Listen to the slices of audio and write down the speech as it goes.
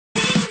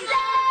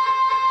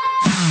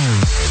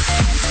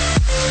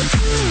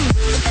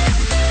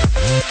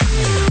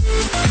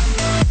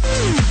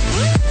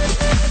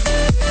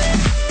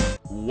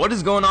What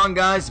is going on,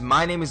 guys?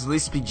 My name is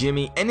Lispy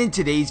Jimmy, and in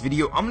today's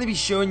video I'm going to be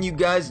showing you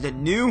guys the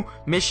new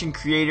mission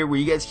creator where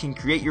you guys can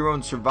create your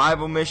own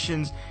survival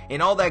missions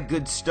and all that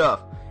good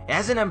stuff. It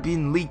hasn't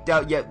been leaked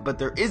out yet, but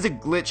there is a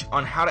glitch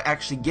on how to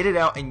actually get it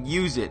out and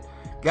use it.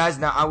 Guys,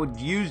 now I would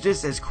use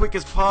this as quick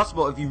as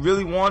possible if you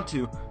really want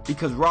to,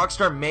 because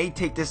Rockstar may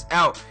take this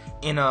out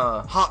in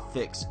a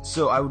hotfix,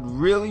 so I would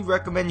really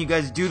recommend you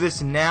guys do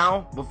this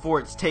now before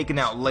it's taken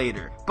out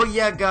later. But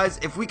yeah, guys,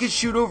 if we could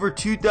shoot over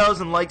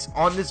 2,000 likes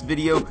on this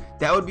video,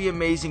 that would be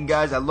amazing,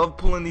 guys. I love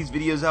pulling these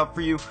videos out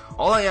for you.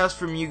 All I ask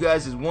from you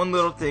guys is one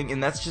little thing,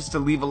 and that's just to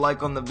leave a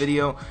like on the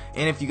video,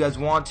 and if you guys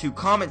want to,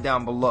 comment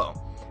down below.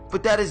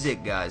 But that is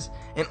it, guys.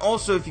 And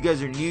also, if you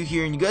guys are new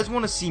here and you guys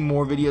want to see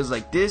more videos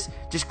like this,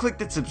 just click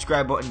that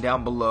subscribe button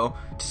down below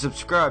to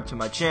subscribe to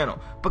my channel.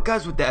 But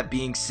guys, with that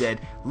being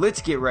said,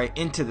 let's get right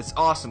into this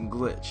awesome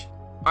glitch.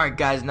 Alright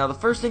guys, now the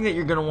first thing that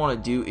you're going to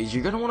want to do is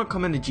you're going to want to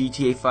come into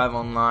GTA 5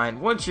 Online.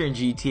 Once you're in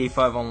GTA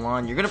 5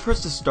 Online, you're going to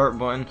press the start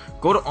button,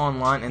 go to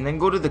online, and then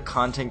go to the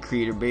content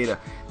creator beta.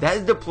 That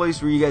is the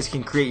place where you guys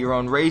can create your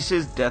own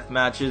races, death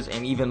matches,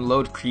 and even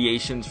load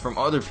creations from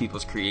other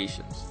people's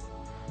creations.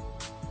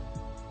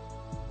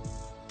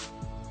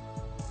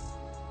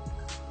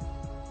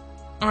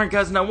 Alright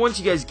guys, now once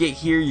you guys get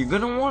here, you're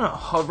going to want to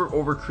hover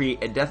over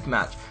create a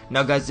deathmatch.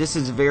 Now guys, this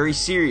is very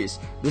serious.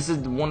 This is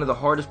one of the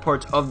hardest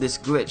parts of this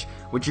glitch.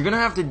 What you're going to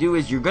have to do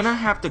is you're going to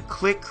have to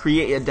click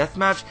create a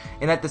deathmatch,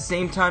 and at the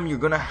same time you're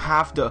going to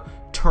have to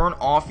turn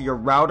off your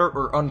router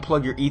or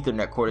unplug your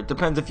Ethernet cord. It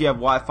depends if you have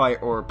Wi-Fi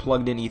or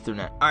plugged in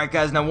Ethernet. Alright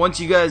guys, now once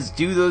you guys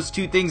do those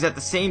two things at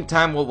the same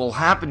time, what will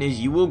happen is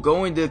you will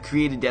go into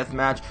create a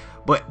deathmatch,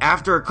 but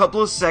after a couple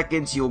of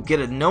seconds you'll get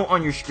a note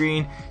on your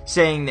screen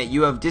saying that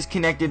you have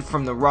disconnected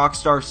from the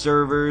Rockstar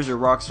servers or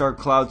Rockstar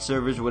Cloud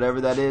servers,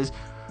 whatever that is.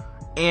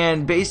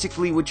 And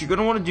basically what you're going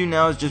to want to do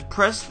now is just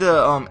press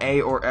the A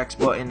or X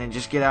button and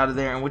just get out of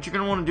there. And what you're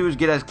going to want to do is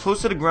get as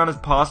close to the ground as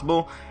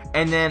possible,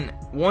 and then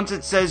once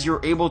it says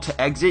you're able to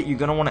exit, you're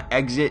going to want to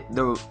exit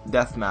the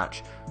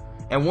deathmatch.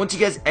 And once you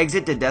guys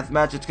exit the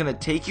deathmatch, it's going to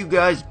take you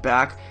guys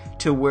back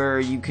to where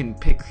you can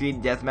pick create a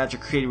deathmatch or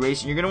create a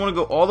race, and you're going to want to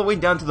go all the way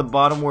down to the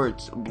bottom where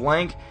it's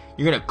blank.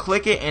 You're going to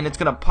click it and it's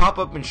going to pop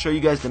up and show you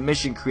guys the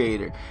mission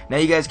creator. Now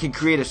you guys can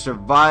create a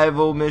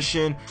survival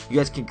mission, you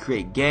guys can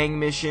create gang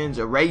missions,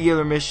 a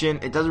regular mission.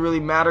 It doesn't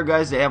really matter,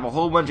 guys. They have a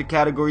whole bunch of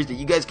categories that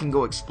you guys can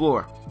go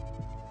explore.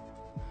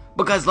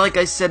 But guys, like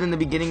I said in the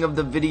beginning of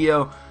the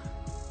video,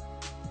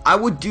 I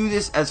would do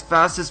this as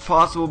fast as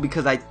possible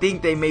because I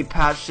think they may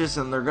patch this,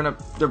 and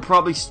they're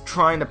probably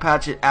trying to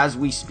patch it as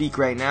we speak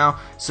right now.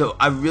 So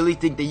I really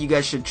think that you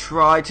guys should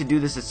try to do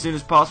this as soon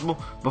as possible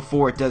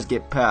before it does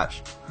get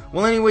patched.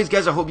 Well, anyways,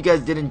 guys, I hope you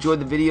guys did enjoy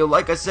the video.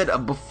 Like I said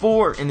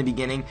before in the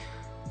beginning,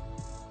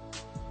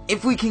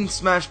 if we can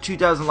smash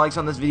 2,000 likes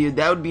on this video,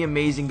 that would be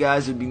amazing,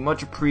 guys. It would be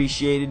much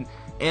appreciated.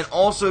 And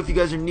also, if you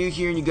guys are new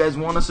here and you guys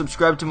want to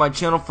subscribe to my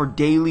channel for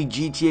daily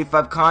GTA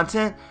 5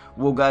 content,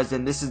 well guys,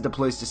 then this is the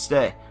place to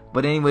stay.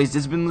 But anyways,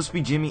 this has been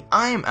Lispy Jimmy.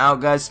 I am out,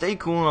 guys. Stay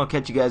cool, and I'll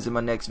catch you guys in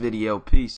my next video. Peace.